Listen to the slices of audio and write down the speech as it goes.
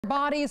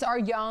Bodies are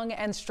young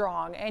and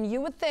strong, and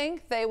you would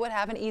think they would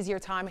have an easier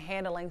time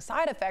handling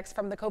side effects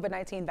from the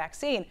COVID-19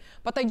 vaccine.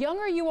 But the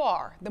younger you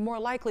are, the more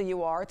likely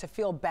you are to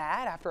feel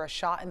bad after a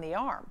shot in the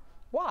arm.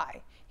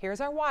 Why? Here's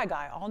our Why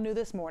Guy, all new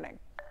this morning.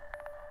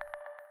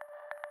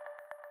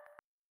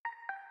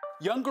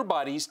 Younger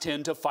bodies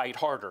tend to fight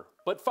harder,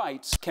 but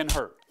fights can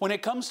hurt. When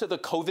it comes to the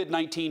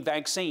COVID-19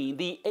 vaccine,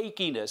 the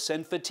achiness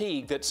and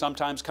fatigue that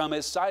sometimes come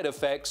as side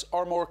effects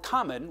are more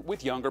common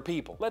with younger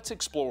people. Let's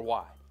explore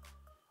why.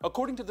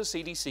 According to the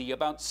CDC,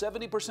 about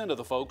 70% of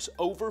the folks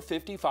over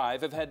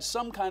 55 have had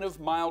some kind of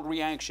mild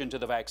reaction to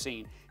the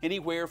vaccine,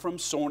 anywhere from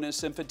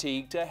soreness and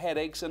fatigue to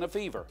headaches and a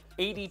fever.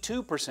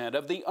 82%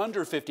 of the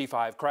under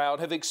 55 crowd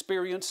have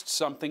experienced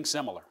something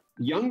similar.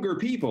 Younger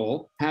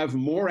people have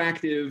more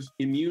active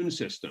immune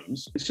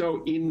systems.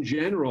 So in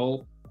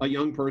general, a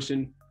young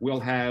person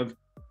will have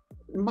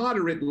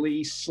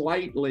moderately,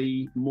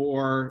 slightly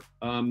more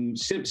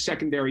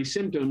secondary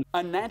symptoms.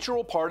 A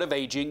natural part of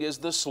aging is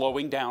the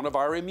slowing down of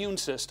our immune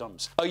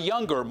systems. A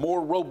younger,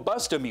 more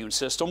robust immune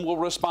system will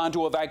respond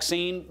to a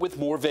vaccine with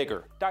more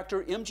vigor.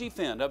 Dr. M.G.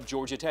 Finn of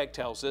Georgia Tech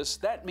tells us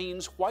that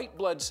means white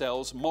blood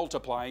cells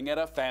multiplying at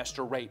a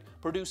faster rate,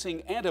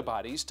 producing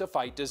antibodies to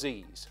fight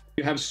disease.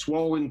 You have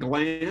swollen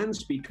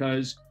glands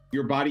because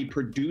your body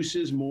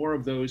produces more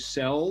of those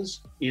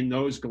cells in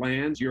those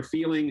glands. You're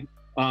feeling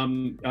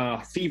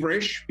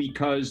feverish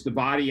because the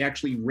body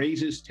actually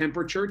raises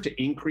temperature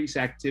to increase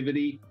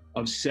activity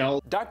of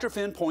cells. Dr.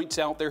 Finn points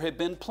out there have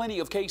been plenty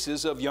of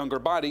cases of younger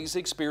bodies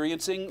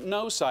experiencing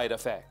no side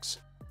effects.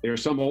 There are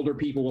some older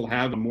people will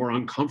have a more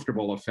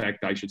uncomfortable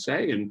effect, I should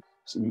say, and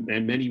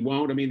many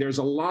won't. I mean, there's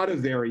a lot of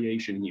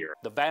variation here.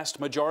 The vast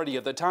majority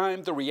of the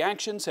time, the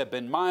reactions have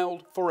been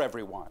mild for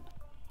everyone.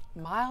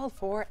 Mild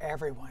for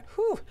everyone.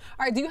 Whew.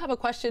 All right, do you have a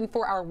question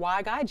for our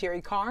Why Guy, Jerry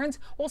Carnes?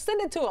 Well,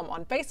 send it to him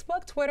on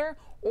Facebook, Twitter,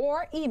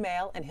 or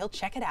email, and he'll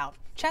check it out.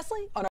 Chesley, on